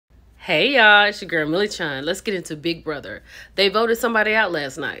Hey y'all, it's your girl Millie Chan. Let's get into Big Brother. They voted somebody out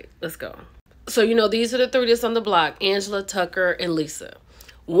last night. Let's go. So these are the three that's on the block: Angela, Tucker, and Lisa.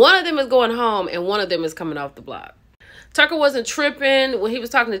 One of them is going home and one of them is coming off the block. Tucker wasn't tripping when he was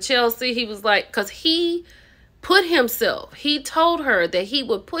talking to Chelsea. He was like, because he told her that he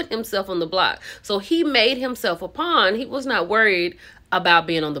would put himself on the block. So he made himself a pawn. He was not worried about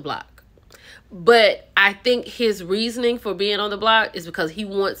being on the block. But I think his reasoning for being on the block is because he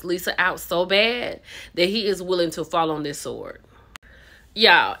wants Lisa out so bad that he is willing to fall on this sword.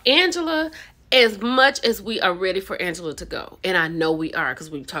 Y'all, Angela, as much as we are ready for Angela to go, and I know we are because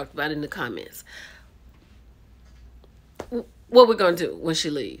we've talked about it in the comments, what we're going to do when she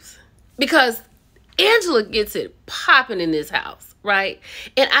leaves. Because Angela gets it popping in this house, right?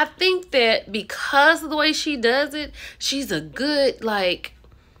 And I think that because of the way she does it, she's a good,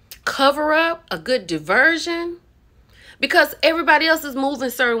 cover up, a good diversion, because everybody else is moving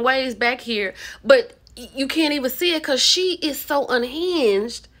certain ways back here, but you can't even see it because she is so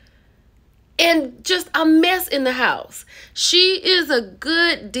unhinged and just a mess in the house. She is a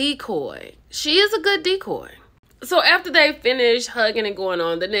good decoy. She is a good decoy. So after they finish hugging and going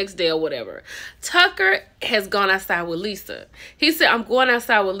on the next day or whatever, Tucker has gone outside with Lisa. He said, I'm going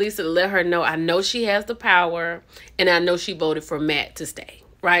outside with Lisa to let her know I know she has the power and I know she voted for Matt to stay,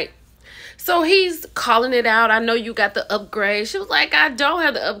 right? So he's calling it out. I know you got the upgrade. She was like, I don't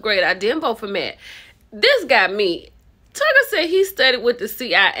have the upgrade. I didn't vote for Matt. This got me. Tucker said he studied with the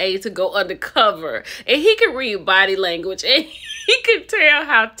CIA to go undercover and he can read body language and he could tell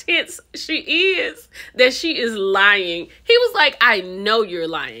how tense she is, that she is lying. He was like, I know you're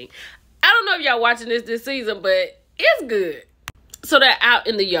lying. I don't know if y'all watching this season, but it's good. So they're out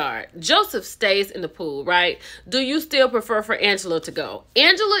in the yard. Joseph stays in the pool, right? Do you still prefer for Angela to go?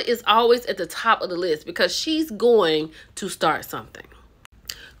 Angela is always at the top of the list because she's going to start something.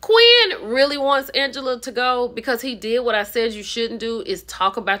 Quinn really wants Angela to go because he did what I said you shouldn't do, is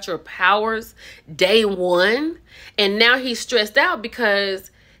talk about your powers day one. And now he's stressed out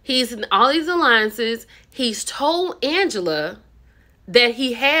because he's in all these alliances. He's told Angela that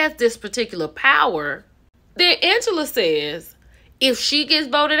he has this particular power. Then Angela says if she gets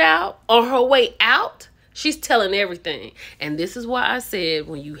voted out on her way out, she's telling everything. And this is why I said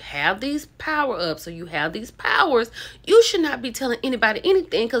when you have these power-ups or you have these powers, you should not be telling anybody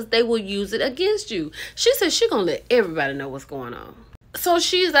anything because they will use it against you. She said she's going to let everybody know what's going on. So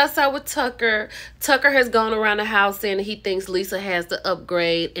she's outside with Tucker. Tucker has gone around the house saying that he thinks Lisa has the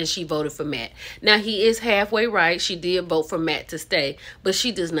upgrade and she voted for Matt. Now, he is halfway right. She did vote for Matt to stay, but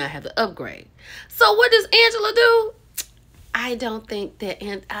she does not have the upgrade. So what does Angela do? I don't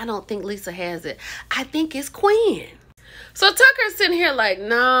think Lisa has it. I think it's Quinn. So Tucker's sitting here like,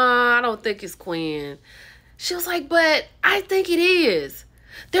 nah, I don't think it's Quinn. She was like, but I think it is.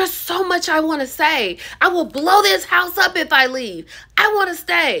 There's so much I want to say. I will blow this house up if I leave. I want to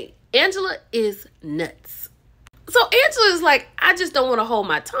stay. Angela is nuts. So Angela is like, I just don't want to hold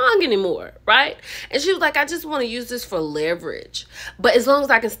my tongue anymore, right? And she was like, I just want to use this for leverage. But as long as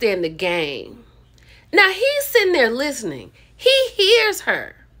I can stay in the game. Now, he's sitting there listening. He hears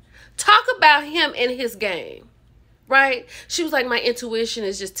her talk about him and his game, right? She was like, my intuition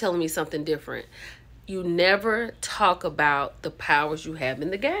is just telling me something different. You never talk about the powers you have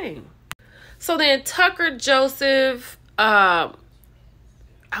in the game. So then Tucker, Joseph, I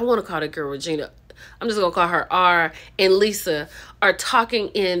want to call the girl Regina. I'm just going to call her R, and Lisa are talking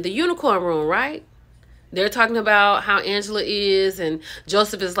in the unicorn room, right? They're talking about how Angela is, and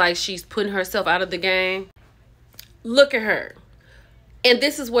Joseph is like, she's putting herself out of the game. Look at her. And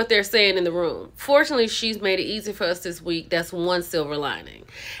this is what they're saying in the room. Fortunately, she's made it easy for us this week. That's one silver lining.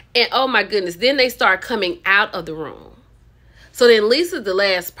 And oh my goodness, then they start coming out of the room. So then Lisa's the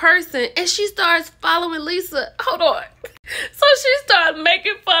last person, and she starts following Lisa. Hold on. So she starts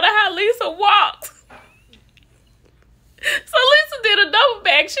making fun of how Lisa walked. So Lisa did a double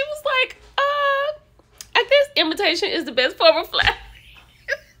back. She was like, I guess imitation is the best form of flattery.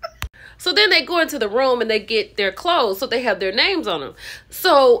 So then they go into the room and they get their clothes. So they have their names on them.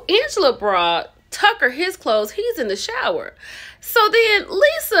 So Angela brought Tucker his clothes. He's in the shower. So then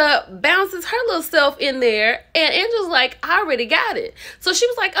Lisa bounces her little self in there. And Angela's like, I already got it. So she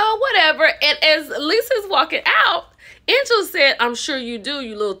was like, oh, whatever. And as Lisa's walking out, Angela said, I'm sure you do,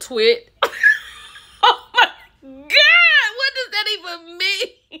 you little twit. Oh my God. What does that even mean?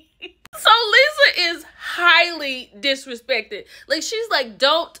 So Lisa is highly disrespected. Like, she's like,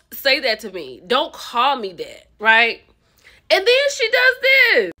 don't say that to me. Don't call me that, right? And then she does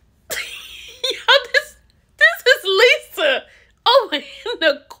this. Yo, this is Lisa over in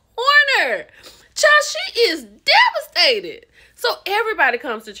the corner. Child, she is devastated. So everybody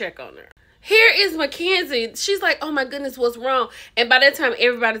comes to check on her. Here is Mackenzie. She's like, oh my goodness, what's wrong? And by that time,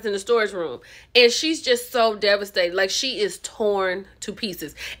 everybody's in the storage room. And she's just so devastated. Like, she is torn to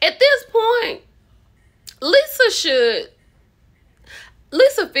pieces. At this point, Lisa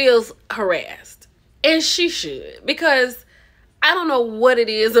feels harassed. And she should. Because I don't know what it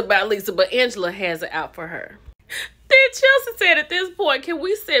is about Lisa, but Angela has it out for her. Then Chelsea said at this point, can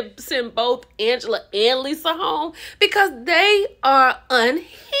we send both Angela and Lisa home? Because they are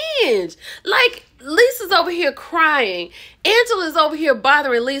unhinged. Like, Lisa's over here crying. Angela's over here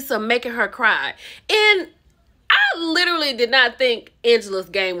bothering Lisa, making her cry. And I literally did not think Angela's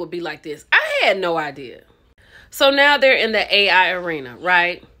game would be like this. I had no idea. So now they're in the AI arena,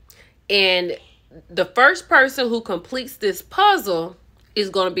 right? And the first person who completes this puzzle is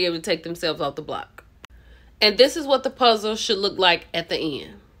going to be able to take themselves off the block. And this is what the puzzle should look like at the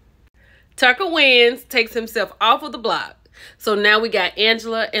end. Tucker wins, takes himself off of the block. So now we got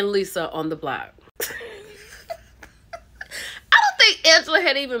Angela and Lisa on the block. I don't think Angela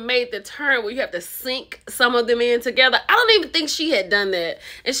had even made the turn where you have to sync some of them in together. I don't even think she had done that.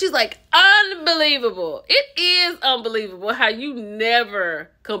 And she's like, unbelievable. It is unbelievable how you never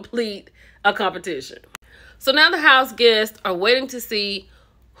complete a competition. So now the house guests are waiting to see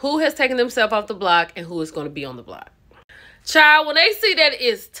who has taken themselves off the block and who is going to be on the block. Child, when they see that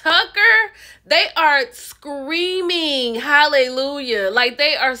it's Tucker, they are screaming hallelujah. Like,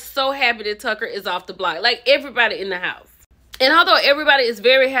 they are so happy that Tucker is off the block. Like, everybody in the house. And although everybody is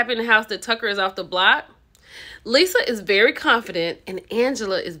very happy in the house that Tucker is off the block, Lisa is very confident and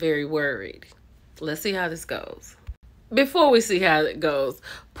Angela is very worried. Let's see how this goes. Before we see how it goes,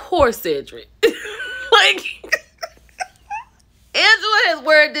 poor Cedric. Like, Angela has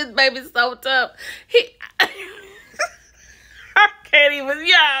worried this baby so tough. I can't even,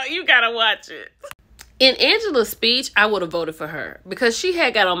 you gotta watch it. In Angela's speech, I would have voted for her because she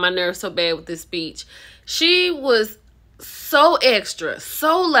had got on my nerves so bad with this speech. She was so extra,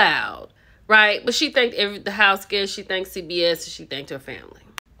 so loud, right? But she thanked the house guest, she thanked CBS, and she thanked her family.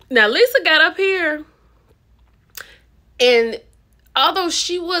 Now, Lisa got up here, and although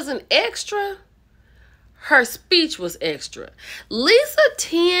she wasn't extra, her speech was extra. Lisa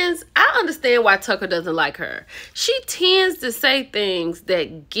tends, I understand why Tucker doesn't like her. She tends to say things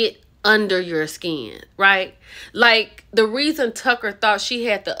that get under your skin, right? Like, the reason Tucker thought she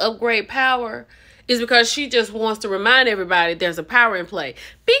had the upgrade power is because she just wants to remind everybody there's a power in play.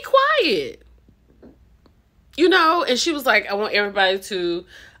 Be quiet. You know, and she was like, I want everybody to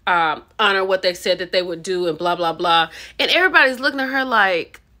honor what they said that they would do and blah, blah, blah. And everybody's looking at her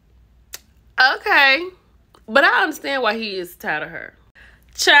like, okay. But I understand why he is tired of her.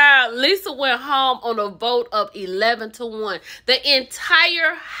 Child, Lisa went home on a vote of 11-1. The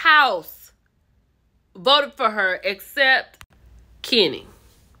entire house voted for her except Kenny.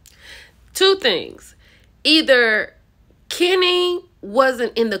 Two things. Either Kenny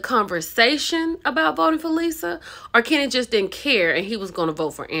wasn't in the conversation about voting for Lisa, or Kenny just didn't care and he was going to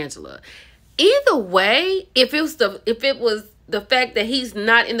vote for Angela. Either way, if it was the fact that he's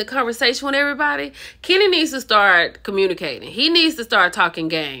not in the conversation with everybody, Kenny needs to start communicating. He needs to start talking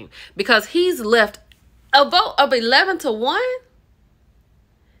game because he's left a vote of 11-1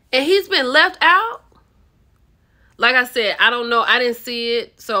 and he's been left out. Like I said, I don't know. I didn't see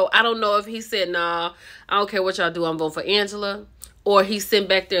it. So I don't know if he said, nah, I don't care what y'all do. I'm voting for Angela. Or he's sitting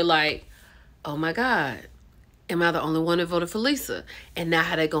back there like, oh my God, am I the only one that voted for Lisa? And now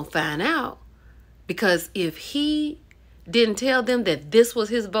how they going to find out? Because if he didn't tell them that this was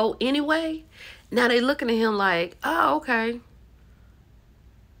his vote anyway, now they looking at him like, oh, okay.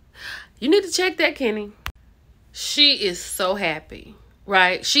 You need to check that, Kenny. She is so happy,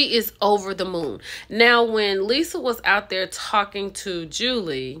 right? She is over the moon. Now, when Lisa was out there talking to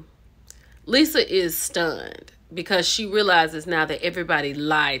Julie, Lisa is stunned because she realizes now that everybody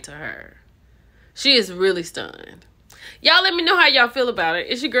lied to her. She is really stunned. Y'all let me know how y'all feel about it.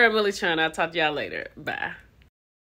 It's your girl, Millie Chun. I'll talk to y'all later. Bye.